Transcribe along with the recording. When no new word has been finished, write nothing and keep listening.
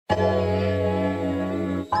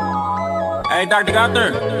Hey, Dr.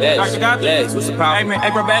 Gothard. Yes. Dr. Gothard. Yes. What's the problem? Hey, man.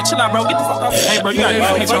 Hey, bro, back. Chill out, bro. Get the fuck up. Hey, bro, you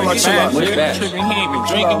gotta get so much bad. He ain't been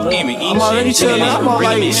drinking. He ain't been eating shit. I'm already chilling. I'm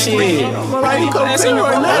already shit. I'm already cocaine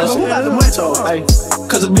right now. Who got the metro? Hey,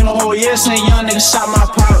 cause it's been a whole year since young nigga shot my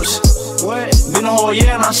pouch. What? Been a whole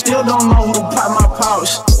year and I still don't know who to pop my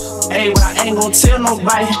pouch. Hey, but I ain't gon' tell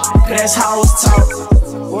nobody, cause that's how I was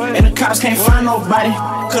taught. What? And the cops can't find nobody,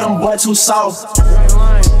 cause them boys too soft.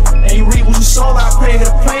 And you read what you sold, I pay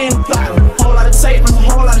to play in the plot. Whole lot of tape and a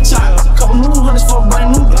whole lot of chop. Couple new hundreds for a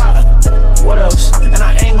brand new block. What else? And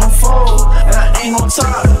I ain't gon' fold, and I ain't gon'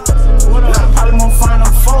 talk. And I probably won't find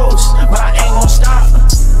them folks, but I ain't gon' stop.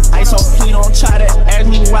 Hey, so please don't try to ask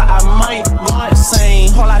me why I might go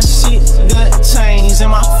insane. Whole lot of shit, good change in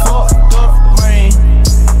my fucked up brain.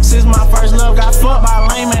 Since my first love got fucked by a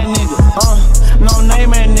lame ass nigga. No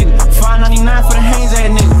name ass nigga. $5.99 for the hands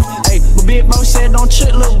ass nigga. Hey, but big bro said don't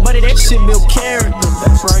trick little buddy, that shit build character.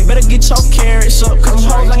 That's right. Better get your carrots up, cause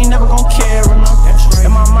them hoes ain't never gon' carry them.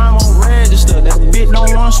 And my mind won't register, that bitch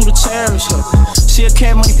don't want you to cherish her. She a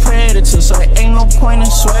cat money predator, so there ain't no point in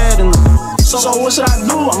sweating her. So what should I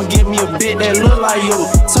do? I'ma give me a bit that look like you.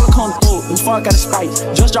 Tell her come through, before I got a spike.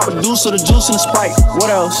 Just drop a deuce of the juice and the Sprite.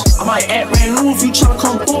 What else? I might act brand new if you tryna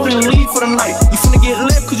come through and leave for the night. You finna get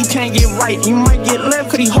left cause you can't get right. You might get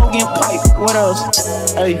left cause these hoes getting pipe. What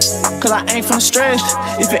else? Hey, cause I ain't finna stress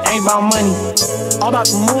if it ain't about money. All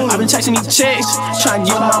about the moon, I been chasing these checks,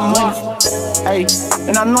 tryna get my money. Hey,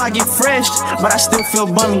 and I know I get fresh, but I still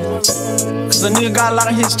feel bummy. Cause a nigga got a lot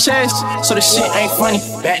on his chest, so the shit ain't funny.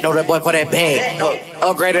 Back know that boy for that bag.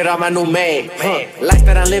 Upgraded on my new mag. Like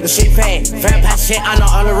that I'm living shit fast. Vampire shit, I know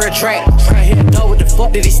on the real track. Tryna hit the door, what the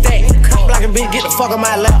fuck did he stack? Cop blocking bitch, get the fuck on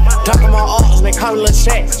my lap. Talking my arms, they call it a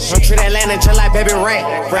check. Don't treat Atlanta just like baby rat.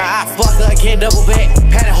 Bro, I fuck her, I can't double back.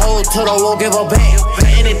 Pat a hole till I won't give her back.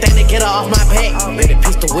 Anything to get her off my back. Made a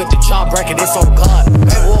pistol whip the jaw bracket, it's on God.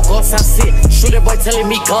 Baby woke up, sound sick. Shoot that boy telling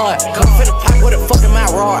me God. Come for the pipe with a fuck in my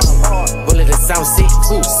rod. Bullet that sound sick,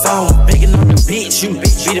 too. Sound biggin' on the bitch, you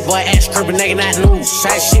bitch. Beat the boy ass curb, nigga not news.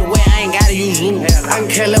 Try shit where I ain't gotta use lube. I can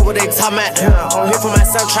care less what they talk about. I'm here for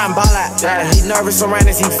myself, tryin' ball out. He nervous around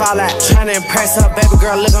as he fall out. Tryna impress her, baby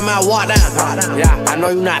girl, living my walk down. Yeah, I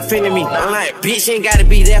know you not feeling me. I'm like, bitch, you ain't gotta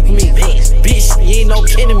be there for me. Bitch, you ain't no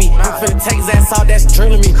kidding me. I'm finna take his ass out, that's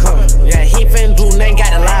drilling me. Yeah, he ain't finna do nothing,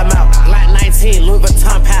 got the lie mouth. Glock 19, Louis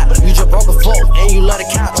Vuitton pop. You just broke a fork, and you love the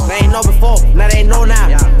couch. They ain't know before, now they know now.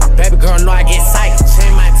 Baby girl know I get psyched. She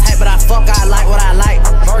ain't my type, but I fuck, I like what I like.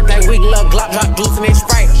 Birthday week, love Glokk, drop deuce and they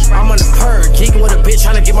Sprite. I'm on the purge, kicking with a bitch,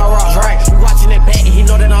 tryna get my rocks right. You watching that back, he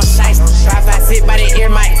know that I'm shiesty. 556 by the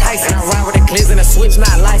ear, Mike Tyson. I ride with the clips and the switch,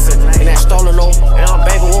 not licensed. And that stolen old, and I'm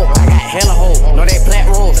baby wolf. I got hella hoes, know they black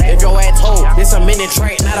rolls. If your ass told, this a mini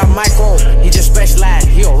trait, not a micro. He just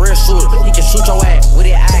specialized, he a real shooter. He can shoot your ass with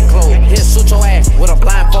his eye closed. He'll shoot your ass with a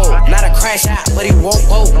blindfold. Not a crash out, but he won't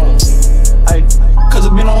go. Hey, cause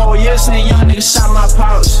it been a whole year since young nigga shot my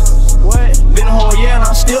pouch. What? Been a whole year and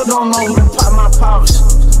I still don't know who to pop my pouch.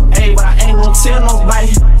 Hey, but I ain't gon' tell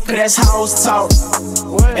nobody, cause that's how I was taught.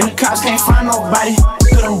 And the cops can't find nobody,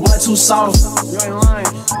 cause them boys too soft.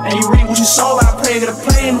 And you read what you sold, I pay to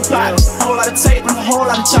play in the plot. Whole lot of tape and a whole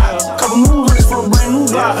lot of chop. Couple new hundreds for a brand new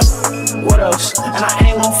block. What else? And I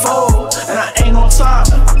ain't gon' fold, and I ain't gon' talk.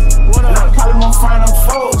 And I probably won't find them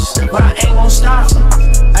folks, but I ain't gon' stop.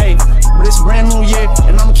 Hey, but it's brand new year,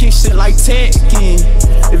 and I'ma kick shit like Tekken.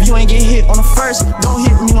 If you ain't get hit on the first, don't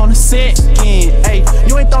hit me on the second. Hey,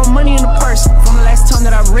 you ain't throw money in the purse from the last time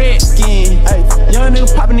that I read again. Hey, young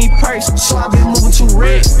nigga poppin' these purse, so I been moving too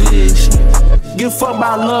reckless. Give a fuck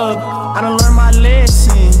about love, I done learned my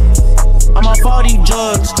lesson. I'm off all these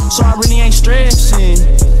drugs, so I really ain't stressing.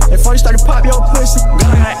 Before you started pop your pussy,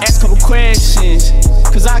 girl, I gotta ask a couple questions.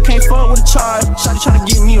 Cause I can't fuck with a charge, shawty tryna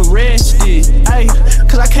get me arrested. Ayy,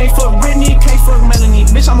 cause I can't fuck Britney, can't fuck Melanie.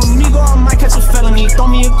 Bitch, I'm a Migo, I might catch a felony. Throw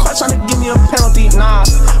me a court, tryna give me a penalty. Nah,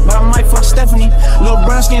 but I might fuck Stephanie. Little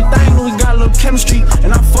brown skin thing, but we got a little chemistry.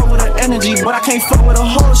 And I fuck with her energy, but I can't fuck with a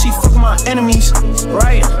hoe, she fuck with my enemies.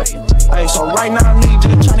 Right? Ayy, so right now I'm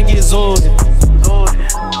just tryna get zolded.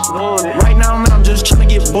 Right now, man, I'm just tryna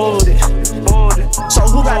get boarded. So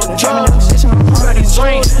who got the drugs? Bitch, I'm already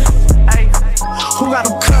drained. Who got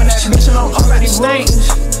them cuts? Bitch, I'm already stained.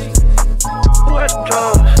 Who got the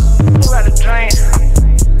drugs? Who got the drain?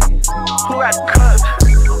 Who got the cuts?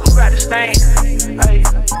 Who got the stain?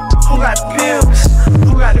 Who got the pills?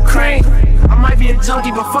 Who got the crane? I might be a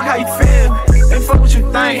junkie, but fuck how you feel. And fuck what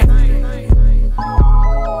you think.